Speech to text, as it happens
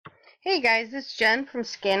Hey guys, it's Jen from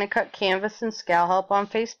ScanNCut Canvas and Scal Help on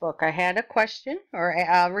Facebook. I had a question, or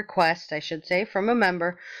a request, I should say, from a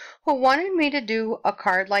member who wanted me to do a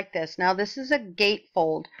card like this. Now this is a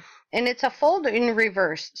gatefold, and it's a fold in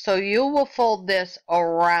reverse. So you will fold this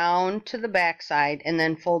around to the back side, and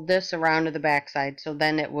then fold this around to the back side, so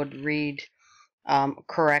then it would read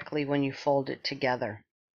correctly when you fold it together.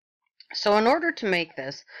 So in order to make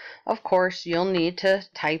this, of course, you'll need to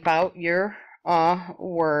type out your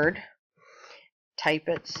word. Type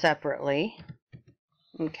it separately.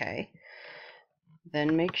 Okay.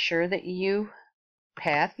 Then make sure that you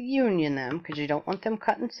path union them, because you don't want them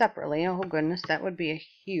cutting separately. Oh goodness, that would be a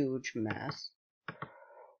huge mess.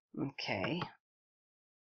 Okay.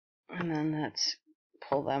 And then let's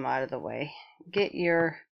pull them out of the way. Get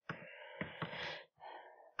your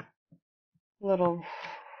little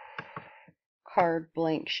card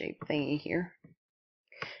blank shape thingy here.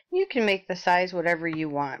 You can make the size whatever you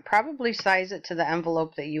want. Probably size it to the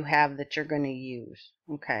envelope that you have that you're going to use.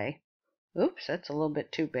 Okay. Oops, that's a little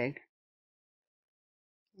bit too big.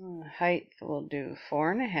 Height we'll do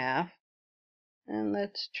 4.5. And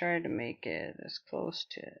let's try to make it as close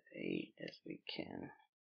to 8 as we can.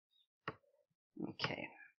 Okay.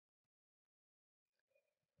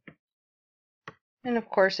 And of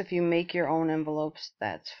course, if you make your own envelopes,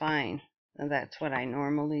 that's fine. And that's what I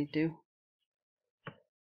normally do.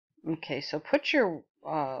 Okay, so put your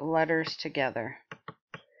letters together.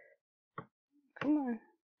 Come on.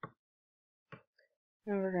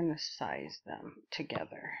 And we're going to size them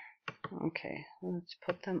together. Okay, let's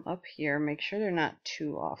put them up here. Make sure they're not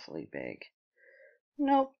too awfully big.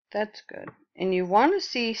 Nope, that's good. And you want to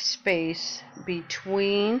see space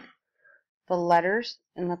between the letters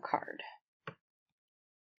in the card.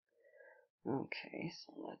 Okay,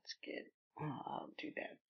 so let's get, I'll do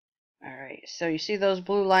that. Alright, so you see those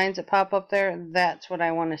blue lines that pop up there? That's what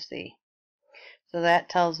I want to see. So that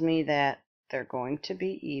tells me that they're going to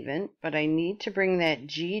be even, but I need to bring that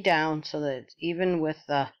G down so that it's even with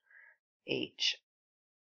the H.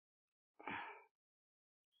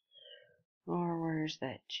 Or where's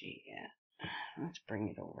that G at? Let's bring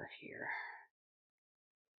it over here.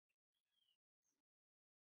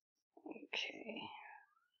 Okay,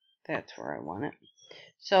 that's where I want it.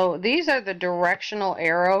 So these are the directional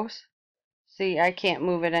arrows. See, I can't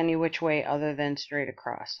move it any which way other than straight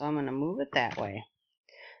across. So I'm going to move it that way.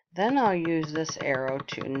 Then I'll use this arrow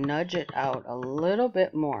to nudge it out a little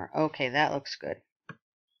bit more. Okay, that looks good.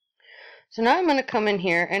 So now I'm going to come in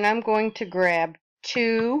here and I'm going to grab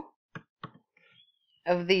 2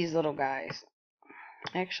 of these little guys.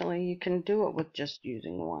 Actually, you can do it with just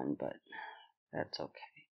using 1, but that's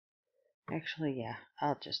okay. Actually, yeah,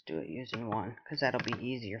 I'll just do it using 1 because that'll be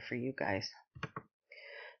easier for you guys.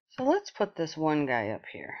 So let's put this one guy up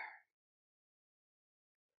here.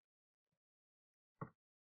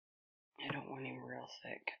 I don't want him real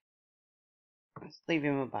thick. Let's leave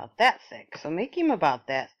him about that thick. So make him about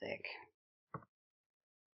that thick.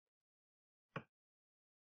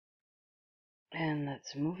 And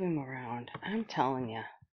let's move him around. I'm telling you.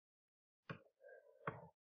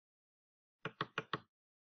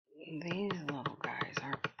 These little guys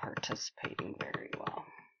aren't participating very well.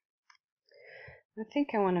 I think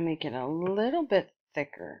I want to make it a little bit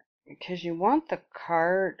thicker because you want the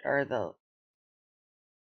card or the...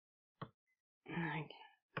 I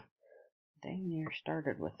dang near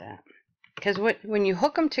started with that. Because when you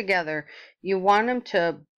hook them together, you want them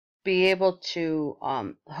to be able to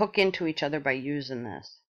hook into each other by using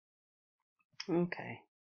this. Okay.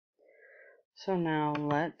 So now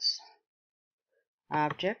let's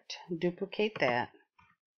object, duplicate that.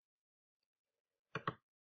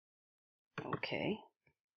 Okay.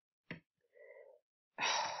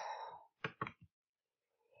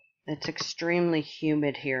 It's extremely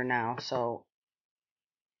humid here now, so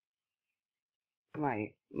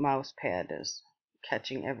my mouse pad is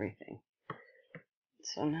catching everything.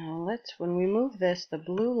 So now when we move this, the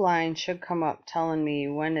blue line should come up telling me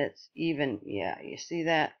when it's even. Yeah, you see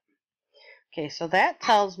that? Okay, so that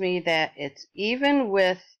tells me that it's even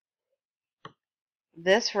with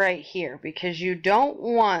this right here, because you don't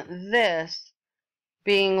want this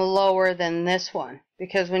being lower than this one,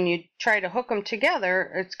 because when you try to hook them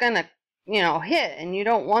together, it's gonna, hit, and you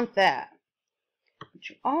don't want that. But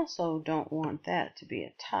you also don't want that to be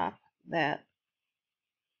atop that.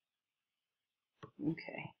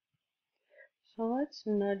 Okay. So let's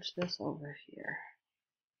nudge this over here.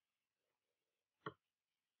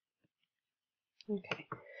 Okay.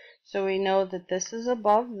 So we know that this is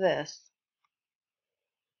above this.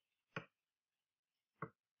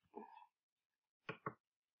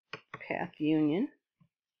 Path union.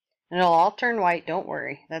 And it'll all turn white, don't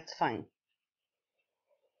worry, that's fine.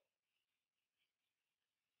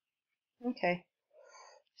 Okay,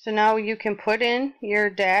 so now you can put in your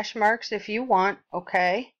dash marks if you want,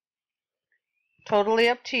 okay? Totally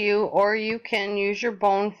up to you, or you can use your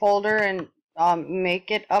bone folder and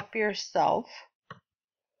make it up yourself.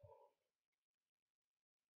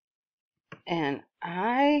 And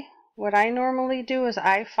what I normally do is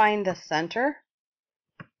I find the center,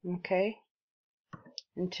 okay?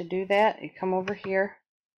 And to do that, you come over here.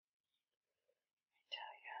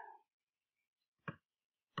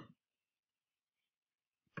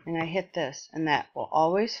 And I hit this, and that will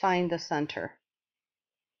always find the center.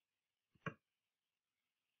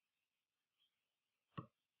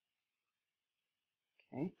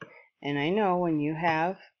 Okay, and I know when you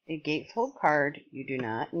have a gatefold card, you do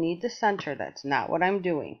not need the center. That's not what I'm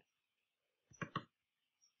doing.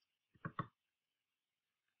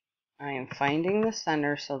 I am finding the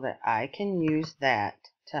center so that I can use that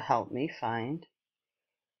to help me find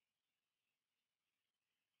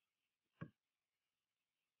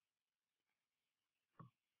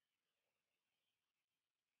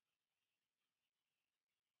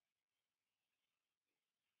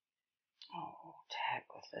to heck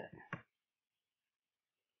with it.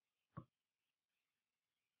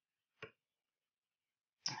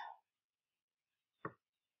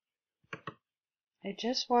 I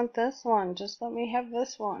just want this one. Just let me have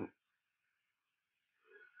this one.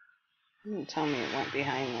 Don't tell me it went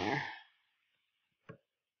behind there.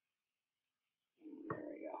 There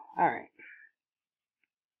we go. Alright.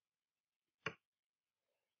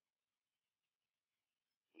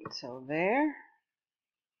 So there.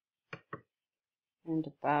 And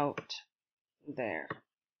about there.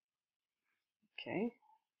 Okay.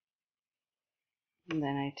 And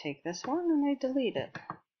then I take this one and I delete it.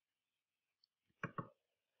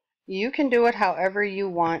 You can do it however you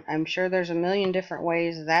want. I'm sure there's a million different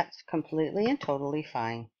ways. That's completely and totally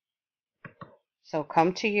fine. So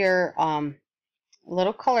come to your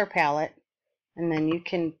little color palette, and then you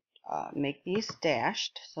can make these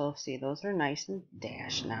dashed. So see, those are nice and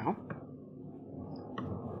dashed now.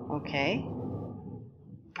 Okay.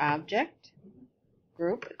 Object,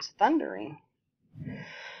 group, it's thundering.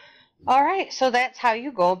 Alright, so that's how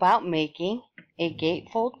you go about making a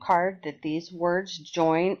gatefold card that these words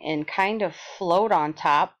join and kind of float on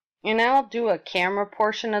top. And I'll do a camera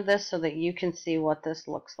portion of this so that you can see what this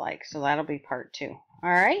looks like. So that'll be part 2.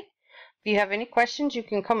 Alright? If you have any questions, you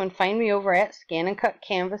can come and find me over at ScanNCut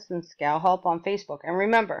Canvas and Scal Help on Facebook. And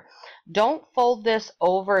remember, don't fold this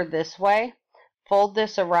over this way. Fold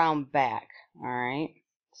this around back. Alright?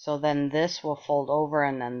 So then this will fold over,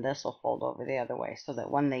 and then this will fold over the other way, so that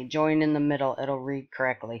when they join in the middle, it'll read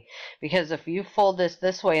correctly. Because if you fold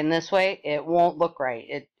this way and this way, it won't look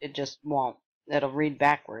right. It just won't. It'll read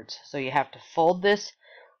backwards. So you have to fold this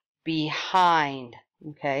behind,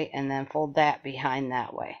 okay, and then fold that behind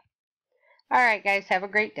that way. Alright guys, have a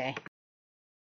great day.